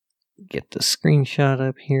 Get the screenshot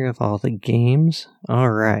up here of all the games.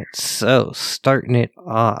 Alright, so starting it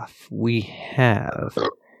off, we have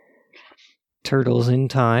Turtles in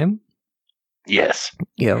Time. Yes.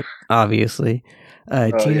 Yep, obviously.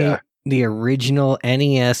 The original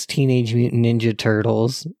NES Teenage Mutant Ninja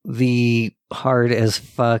Turtles. The hard as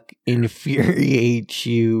fuck infuriates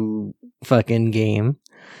you fucking game.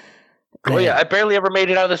 Oh yeah, I barely ever made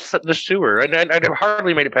it out of the sewer. I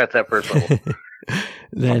hardly made it past that first level.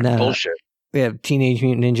 Then bullshit. We have Teenage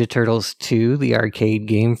Mutant Ninja Turtles 2, the arcade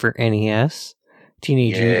game for NES.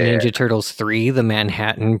 Teenage Mutant Ninja Turtles 3, the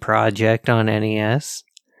Manhattan Project on NES.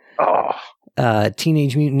 Oh.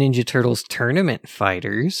 Teenage Mutant Ninja Turtles Tournament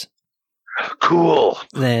Fighters. Cool.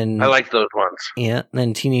 Then I like those ones. Yeah.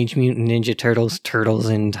 Then Teenage Mutant Ninja Turtles Turtles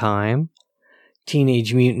in Time.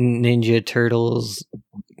 Teenage Mutant Ninja Turtles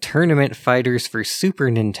Tournament Fighters for Super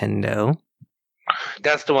Nintendo.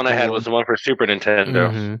 That's the one I had, was the one for Super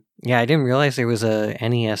Nintendo. Mm-hmm. Yeah, I didn't realize there was a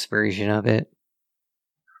NES version of it.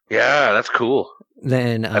 Yeah, that's cool.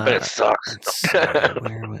 Then I bet it sucks.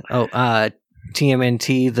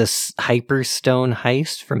 TMNT, the Hyperstone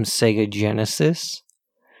Heist from Sega Genesis.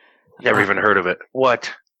 Never even heard of it.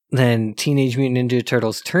 What? Then Teenage Mutant Ninja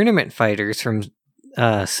Turtles Tournament Fighters from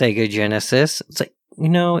Sega Genesis. It's like,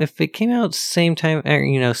 if it came out same time,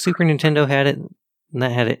 Super Nintendo had it, and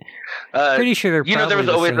that had it. Pretty sure they're probably there was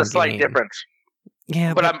always a slight game. difference.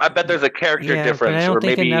 Yeah, but I bet there's a character difference. But I don't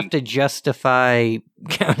think maybe enough to justify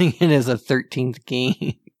counting it as a 13th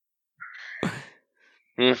game.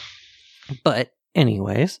 But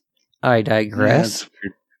anyways, I digress.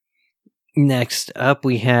 Next up,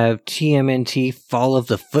 we have TMNT Fall of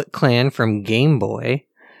the Foot Clan from Game Boy.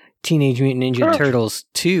 Teenage Mutant Ninja Turtles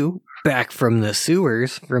 2, Back from the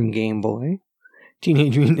Sewers from Game Boy.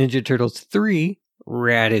 Teenage Mutant Ninja Turtles 3,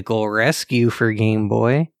 Radical Rescue for Game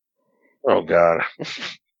Boy. Oh, God.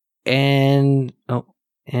 And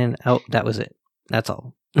that was it. That's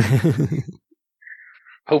all.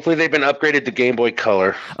 Hopefully they've been upgraded to Game Boy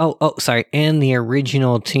Color. Oh, sorry. And the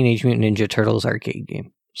original Teenage Mutant Ninja Turtles arcade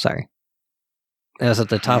game. Sorry. That was at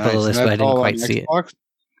the top of the list, but I didn't quite see Xbox? It.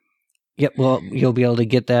 Yep, well, you'll be able to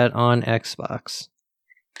get that on Xbox.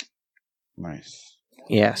 Nice.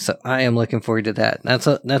 Yeah, so I am looking forward to that.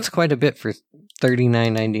 That's quite a bit for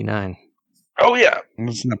 $39.99. Oh, yeah.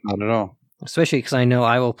 That's not bad at all. Especially because I know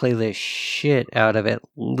I will play the shit out of at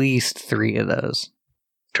least 3 of those.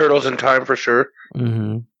 Turtles in Time for sure.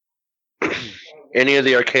 Mm-hmm. Any of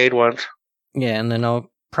the arcade ones. Yeah, and then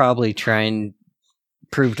I'll probably try and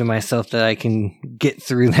prove to myself that I can get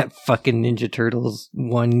through that fucking Ninja Turtles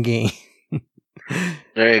 1 game.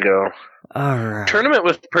 There you go. All right. Tournament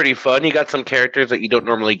was pretty fun. You got some characters that you don't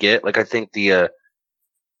normally get. Like, I think the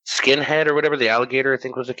Skinhead or whatever, the alligator, I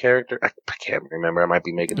think was a character. I can't remember. I might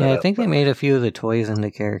be making that up. I think they made a few of the toys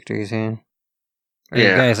into characters, yeah. Or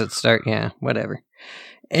yeah. The guys that start, yeah, whatever.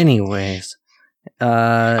 Anyways,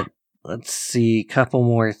 let's see, couple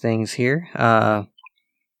more things here.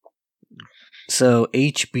 So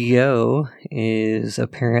HBO is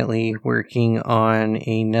apparently working on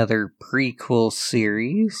another prequel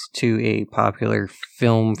series to a popular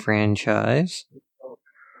film franchise.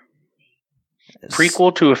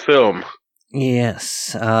 Prequel to a film?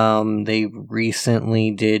 Yes. They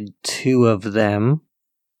recently did 2 of them.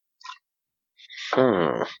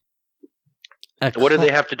 What do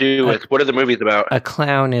they have to do with? What are the movies about? A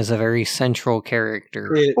clown is a very central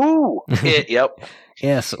character. Ooh, yep.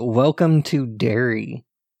 Yes, welcome to Derry.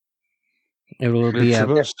 It will be It's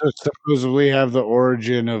supposed to supposedly have the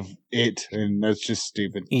origin of it, and that's just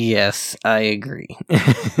stupid. Yes, I agree.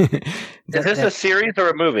 Is this a series or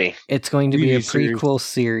a movie? It's going to be a TV prequel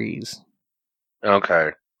series. Okay.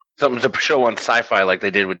 Something to show on Sci-Fi like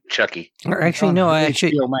they did with Chucky. Or actually, no,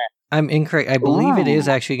 HBO Max. I'm incorrect. I believe it is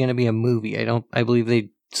actually going to be a movie. I believe they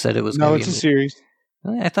said it was No, going to it's be a series.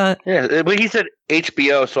 I thought... Yeah, but he said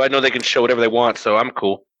HBO, so I know they can show whatever they want, so I'm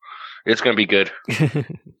cool. It's going to be good.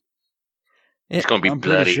 It's going to be I'm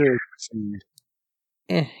bloody. pretty sure it's a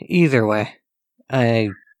series. Either way,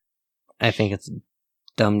 I think it's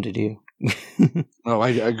dumb to do. Oh, I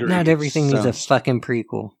agree. Not everything needs a fucking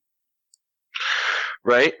prequel.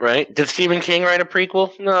 Right. Did Stephen King write a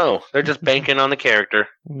prequel? No, they're just banking on the character.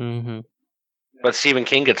 Mm-hmm. But Stephen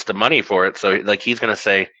King gets the money for it, so like he's going to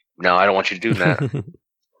say, no, I don't want you to do that.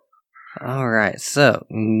 All right, so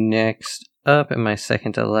next up in my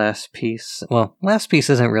second to last piece. Well, last piece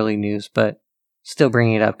isn't really news, but still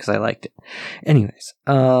bringing it up because I liked it. Anyways,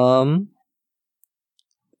 oh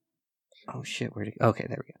shit, okay,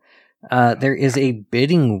 there we go. There is a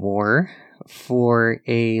bidding war for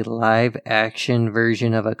a live action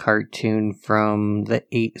version of a cartoon from the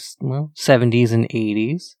 70s and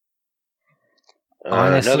 80s.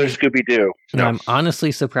 Honestly, another Scooby-Doo. No. I'm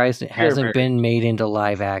honestly surprised it hasn't been made into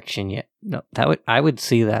live action yet. No, I would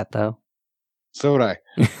see that though. So would I.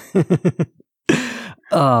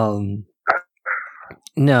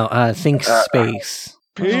 No, think space.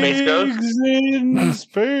 Space Ghost? Pigs in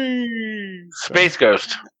space. Space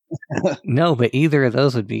Ghost. No, but either of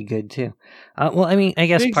those would be good too. Well, I mean, I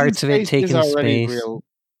guess Pigs parts in of it Space take is in already space, real.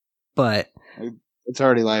 but It's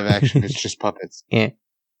already live action. It's just puppets. yeah,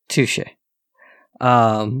 touche.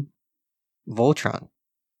 Voltron.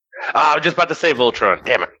 I was just about to say Voltron.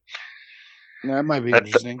 Damn it. That might be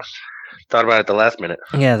interesting. Thought about it at the last minute.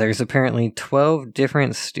 Yeah, there's apparently 12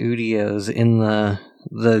 different studios in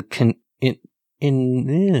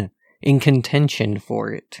in contention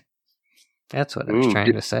for it. That's what I was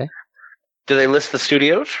trying to say. Do they list the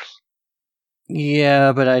studios?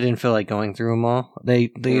 Yeah, but I didn't feel like going through them all.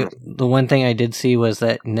 The one thing I did see was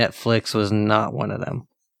that Netflix was not one of them.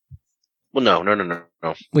 Well, no.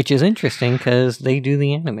 Which is interesting because they do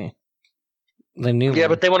the anime, the new one.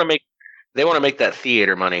 But they want to make that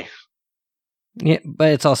theater money. Yeah,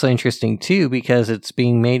 but it's also interesting too because it's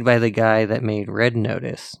being made by the guy that made Red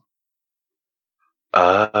Notice.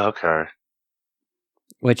 Okay.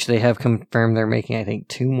 Which they have confirmed they're making, I think,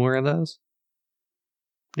 2 more of those.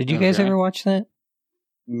 Did you guys ever watch that?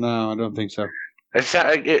 No, I don't think so. It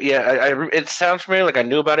sounds familiar, like I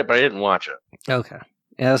knew about it, but I didn't watch it. Okay.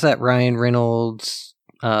 Yeah, that's that Ryan Reynolds,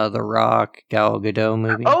 The Rock, Gal Gadot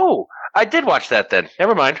movie. Oh, I did watch that then.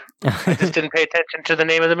 Never mind. I just didn't pay attention to the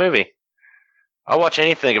name of the movie. I'll watch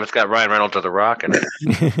anything if it's got Ryan Reynolds or The Rock in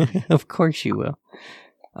it. Of course you will.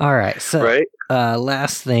 All right, so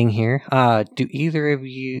last thing here. Do either of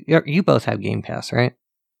you both have Game Pass, right?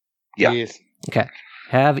 Yeah. Yes. Okay.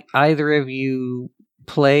 Have either of you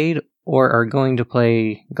played or are going to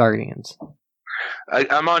play Guardians?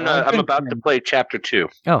 I'm about to play Chapter 2.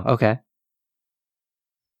 Oh, okay.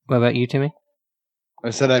 What about you, Timmy? I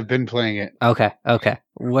said I've been playing it. Okay.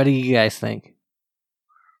 What do you guys think?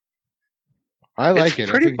 I like it.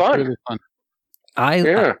 Pretty I think fun. It's really fun.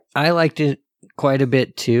 I liked it quite a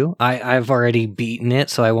bit too. I've already beaten it,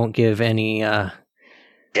 so I won't give any.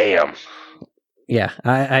 Damn. Yeah,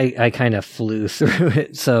 I kind of flew through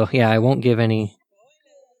it, so yeah, I won't give any.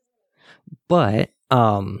 But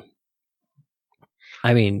I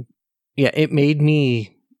mean, yeah, it made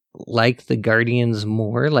me like the Guardians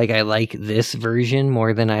more. Like I like this version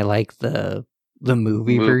more than I like the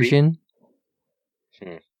movie version.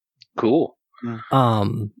 Cool.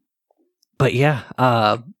 But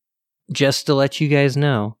yeah, just to let you guys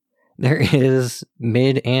know, there is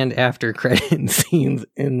mid and after credit scenes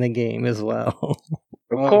in the game as well.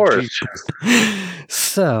 Of course.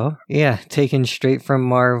 So yeah, taken straight from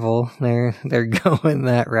Marvel, they're going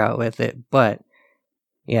that route with it. But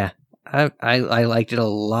yeah, I liked it a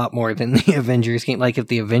lot more than the Avengers game. Like if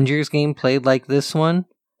the Avengers game played like this one,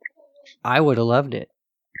 I would have loved it.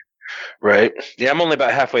 Right. Yeah, I'm only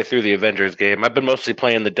about halfway through the Avengers game. I've been mostly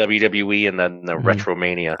playing the WWE and then the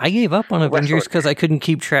Retromania. I gave up on Avengers because I couldn't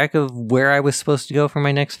keep track of where I was supposed to go for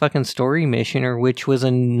my next fucking story mission, or which was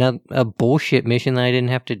a bullshit mission that I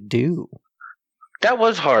didn't have to do. That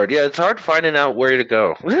was hard. Yeah, it's hard finding out where to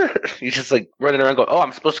go. You just like running around going, oh,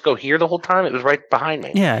 I'm supposed to go here the whole time? It was right behind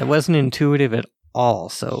me. Yeah, it wasn't intuitive at all.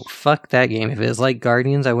 So fuck that game. If it was like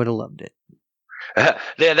Guardians, I would have loved it.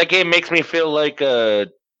 Yeah, that game makes me feel like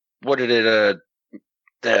what did it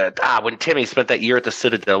when Timmy spent that year at the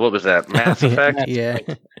Citadel. What was that? Mass Effect. Yeah.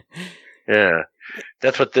 Yeah.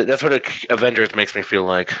 That's what Avengers makes me feel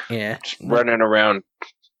like. Yeah. Just running around.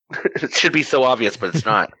 It should be so obvious, but it's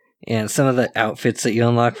not. And some of the outfits that you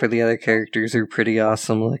unlock for the other characters are pretty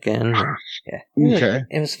awesome looking. Yeah. Okay.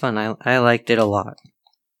 It was fun. I liked it a lot.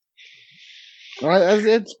 Well,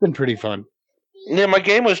 it's been pretty fun. Yeah, my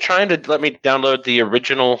game was trying to let me download the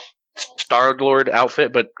original Star-Lord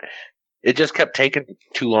outfit, but it just kept taking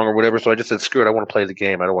too long or whatever, so I just said, screw it, I want to play the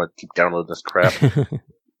game. I don't want to keep downloading this crap.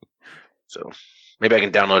 So maybe I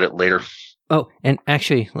can download it later. Oh, and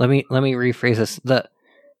actually, let me rephrase this.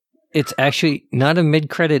 It's actually not a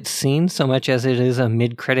mid-credit scene so much as it is a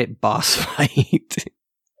mid-credit boss fight.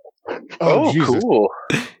 Oh, Jesus. cool.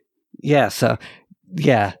 Yeah, so,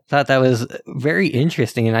 yeah, thought that was very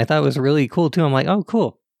interesting, and I thought it was really cool, too. I'm like, oh,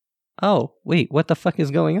 cool. Oh, wait, what the fuck is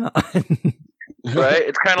going on? Right?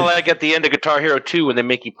 It's kind of like at the end of Guitar Hero 2 when they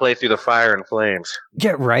make you play through the fire and flames.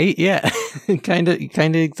 Yeah, right? Yeah. kind of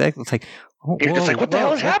exactly. It's like, oh, You're just like, what the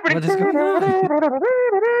hell is happening? What is going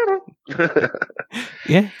on?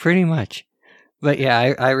 Yeah, pretty much. But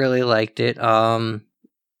yeah, I really liked it. And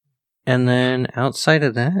then outside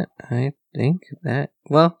of that, I think that,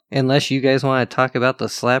 well, unless you guys want to talk about the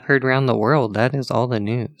slap heard around the world, that is all the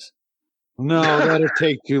news. No, that'll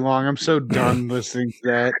take too long. I'm so done listening to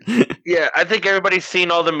that. Yeah, I think everybody's seen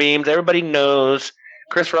all the memes. Everybody knows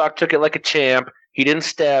Chris Rock took it like a champ. He didn't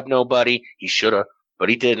stab nobody. He should have, but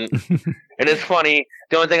he didn't. And it's funny.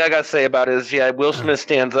 The only thing I got to say about it is, yeah, Will Smith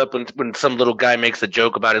stands up when some little guy makes a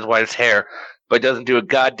joke about his wife's hair, but doesn't do a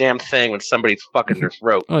goddamn thing when somebody's fucking their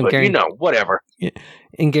throat. Oh, but, whatever. Yeah.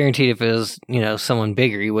 And guaranteed if it was, someone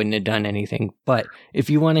bigger, he wouldn't have done anything. But if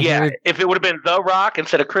you want to hear... if it would have been The Rock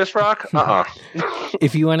instead of Chris Rock,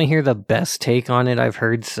 If you want to hear the best take on it I've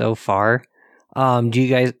heard so far, do you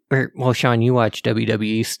guys... Well, Shawn, you watch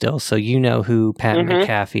WWE still, so you know who Pat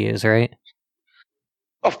McAfee is, right?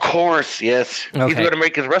 Of course, yes. Okay. He's going to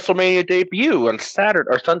make his WrestleMania debut on Saturday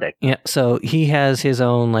or Sunday. Yeah, so he has his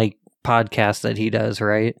own, podcast that he does,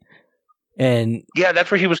 right? And yeah, that's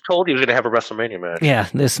where he was told he was going to have a WrestleMania match. Yeah,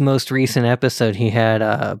 this most recent episode, he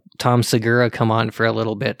had Tom Segura come on for a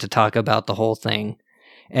little bit to talk about the whole thing.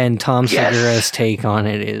 And Tom Segura's take on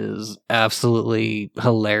it is absolutely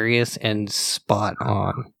hilarious and spot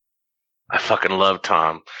on. I fucking love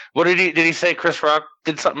Tom. What did he say? Chris Rock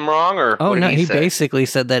did something wrong, or oh no? He say? Basically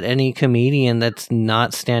said that any comedian that's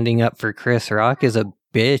not standing up for Chris Rock is a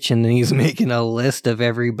bitch, and then he's making a list of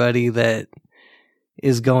everybody that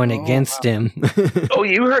is going against him. Oh,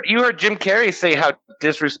 you heard Jim Carrey say how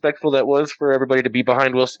disrespectful that was for everybody to be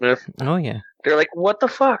behind Will Smith. Oh yeah, they're like, what the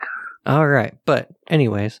fuck? All right, but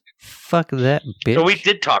anyways, fuck that bitch. So we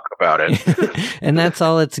did talk about it, and that's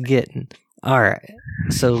all it's getting. All right,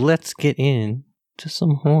 so let's get in to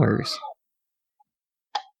some horrors.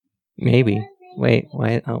 Maybe. Wait.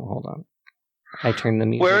 Oh, hold on. I turned the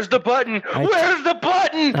music. Where's the button? Where's the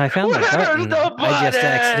button? I found the button. I just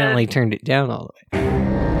accidentally turned it down all the way.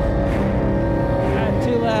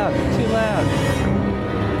 Too loud.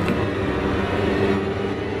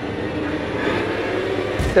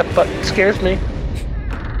 That button scares me.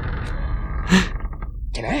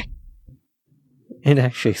 It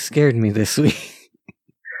actually scared me this week.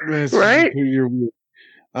 Right?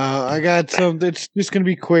 I got some. It's just going to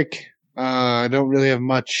be quick. I don't really have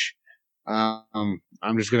much. I'm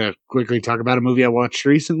just going to quickly talk about a movie I watched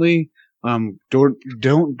recently.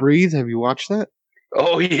 Don't Breathe. Have you watched that?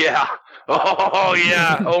 Oh, yeah.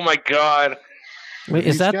 Oh, my God. Wait,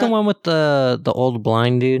 is that the one with the old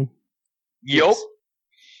blind dude? Yup.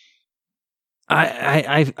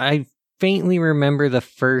 I faintly remember the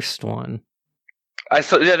first one. That's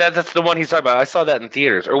the one he's talking about. I saw that in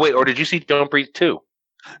theaters. Or did you see Don't Breathe 2?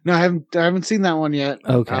 No, I haven't seen that one yet.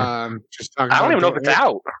 Okay. Just talking. I don't even know if it's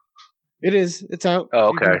out. It is. It's out. Oh,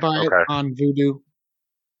 okay. You can buy it on Vudu.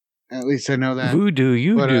 At least I know that. Voodoo,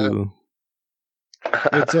 do.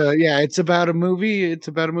 It's about a movie. It's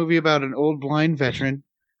about a movie about an old blind veteran.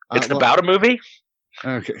 It's about a movie?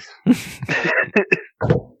 Okay.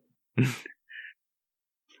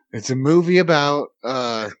 It's a movie about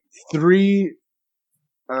three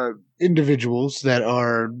individuals that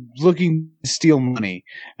are looking to steal money,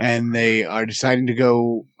 and they are deciding to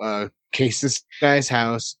go case this guy's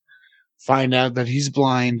house, find out that he's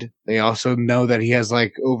blind. They also know that he has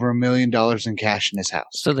over $1 million in cash in his house.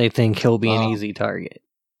 So they think he'll be an easy target.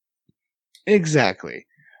 Exactly.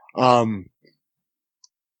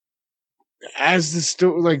 As the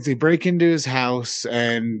story, they break into his house,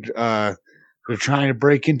 and they're trying to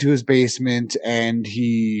break into his basement, and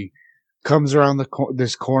he comes around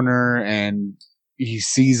this corner, and he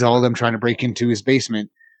sees all of them trying to break into his basement,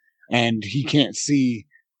 and he can't see.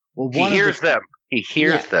 Well, He hears them. He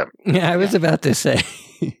hears them. Yeah, I was about to say.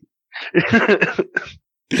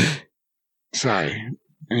 Sorry.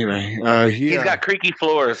 Anyway, he's got creaky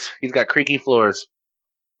floors.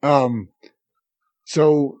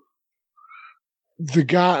 So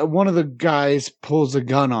one of the guys pulls a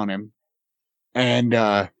gun on him, and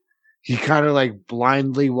he kind of like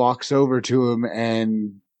blindly walks over to him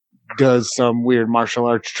and does some weird martial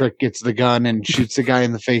arts trick, gets the gun and shoots the guy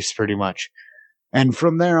in the face pretty much. And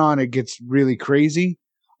from there on, it gets really crazy.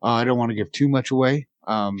 I don't want to give too much away,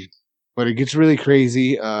 but it gets really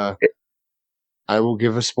crazy. I will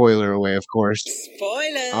give a spoiler away, of course.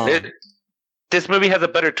 Spoiler! This movie has a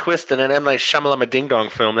better twist than an M. Night Shyamalan Ding Dong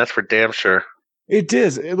film, that's for damn sure. It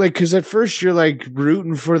is. Like, because at first you're like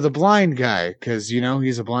rooting for the blind guy, because,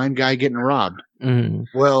 he's a blind guy getting robbed. Mm.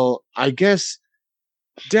 Well, I guess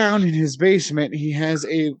down in his basement, he has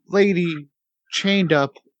a lady chained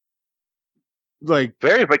up. Like,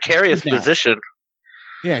 very precarious position.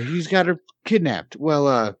 Yeah, he's got her kidnapped.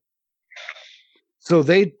 Well, so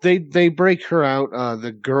they break her out.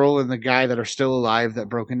 The girl and the guy that are still alive that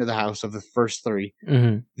broke into the house of the first three.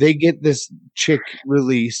 Mm-hmm. They get this chick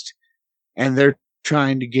released, and they're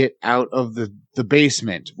trying to get out of the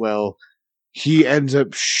basement. Well, he ends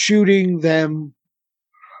up shooting them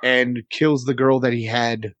and kills the girl that he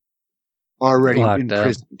had already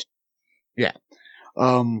imprisoned. Yeah.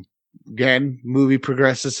 Again, movie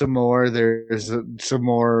progresses some more. There's some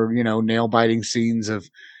more, nail biting scenes of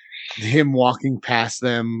him walking past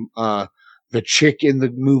them. The chick in the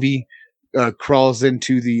movie crawls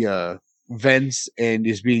into the vents and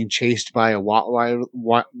is being chased by a Rottweiler.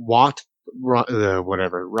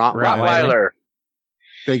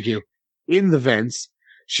 Thank you. In the vents,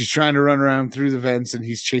 she's trying to run around through the vents, and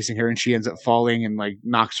he's chasing her, and she ends up falling and like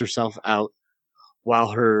knocks herself out. While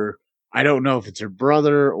I don't know if it's her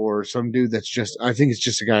brother or some dude I think it's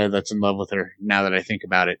just a guy that's in love with her. Now that I think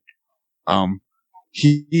about it,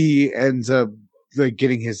 he ends up like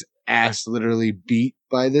getting his ass literally beat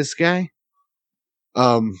by this guy.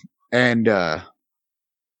 So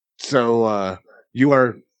you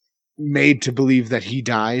are made to believe that he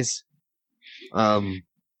dies.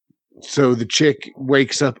 So the chick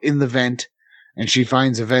wakes up in the vent, and she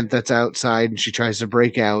finds a vent that's outside, and she tries to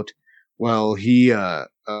break out. Well, the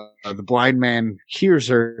blind man hears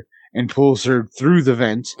her and pulls her through the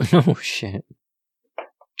vent. Oh shit.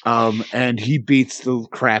 And he beats the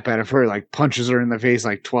crap out of her, like punches her in the face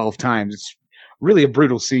like 12 times. It's really a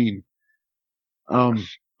brutal scene. And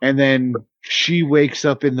then she wakes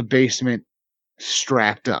up in the basement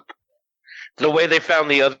strapped up. The way they found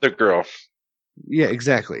the other girl. Yeah,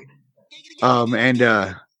 exactly.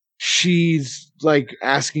 And she's like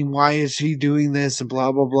asking, why is he doing this and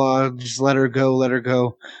blah, blah, blah. Just let her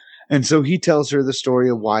go. And so he tells her the story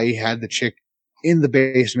of why he had the chick in the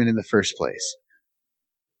basement in the first place.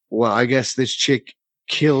 Well, I guess this chick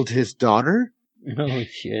killed his daughter. Oh,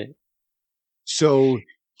 shit. So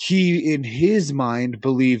he, in his mind,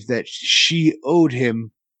 believed that she owed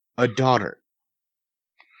him a daughter.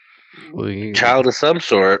 Weird. Child of some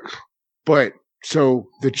sort. But, so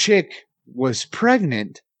the chick was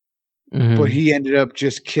pregnant, but he ended up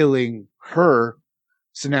just killing her.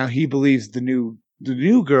 So now he believes the new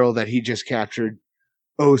girl that he just captured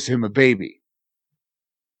owes him a baby.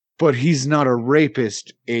 But he's not a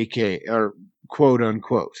rapist, or quote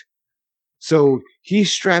unquote. So he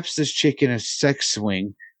straps this chick in a sex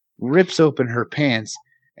swing, rips open her pants,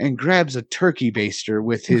 and grabs a turkey baster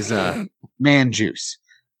with his man juice.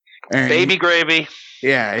 And, baby gravy.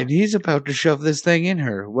 Yeah, and he's about to shove this thing in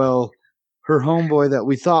her. Well, her homeboy that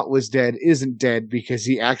we thought was dead isn't dead because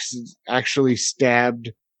he actually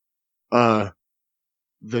stabbed the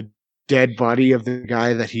dead body of the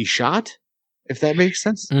guy that he shot. If that makes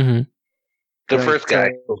sense. Mm-hmm. The first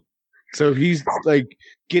guy. So he's like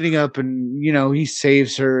getting up and, he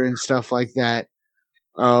saves her and stuff like that.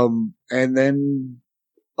 And then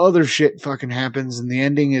other shit fucking happens, and the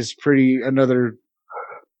ending is another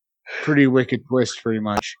pretty wicked twist, pretty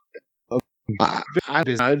much.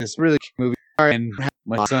 It's really a movie. And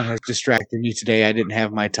my son has distracted me today. I didn't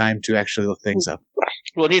have my time to actually look things up.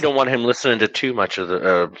 Well, you don't want him listening to too much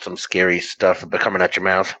of some scary stuff coming out your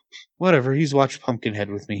mouth. Whatever. He's watched Pumpkinhead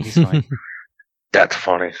with me. He's fine. That's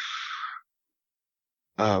funny.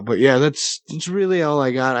 But yeah, that's really all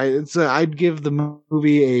I got. I'd give the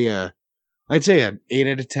movie I'd say an 8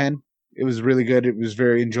 out of 10. It was really good. It was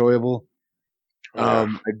very enjoyable. I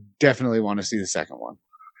definitely want to see the second one.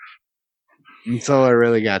 That's all I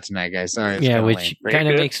really got tonight, guys. Sorry. It's kinda which lame. kind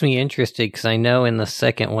of good. makes me interested because I know in the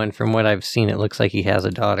second one, from what I've seen, it looks like he has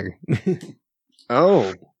a daughter.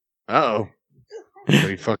 Oh. Uh-oh.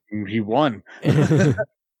 So he won.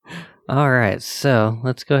 All right, so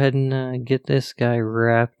let's go ahead and get this guy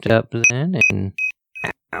wrapped up then. And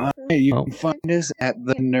Hey, you can find us at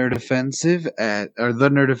The Nerd Offensive or The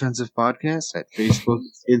Nerd Offensive Podcast at Facebook,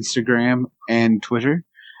 Instagram, and Twitter.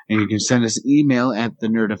 And you can send us an email at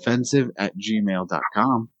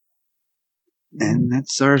thenerdoffensive@gmail.com. And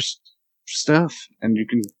that's our stuff. And you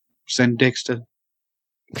can send dicks to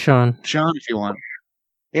Shawn. Shawn if you want.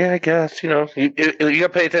 Yeah, I guess, you got to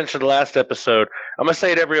pay attention to the last episode. I'm going to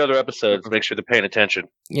say it every other episode to make sure they're paying attention.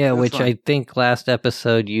 Yeah, That's which fine. I think last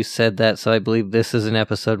episode you said that, so I believe this is an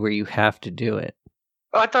episode where you have to do it.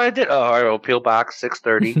 Oh, I thought I did. Oh, all right, Peel Box,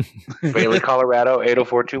 630, Bailey, Colorado,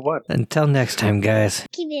 80421. Until next time, guys.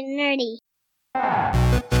 Keep it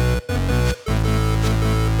nerdy.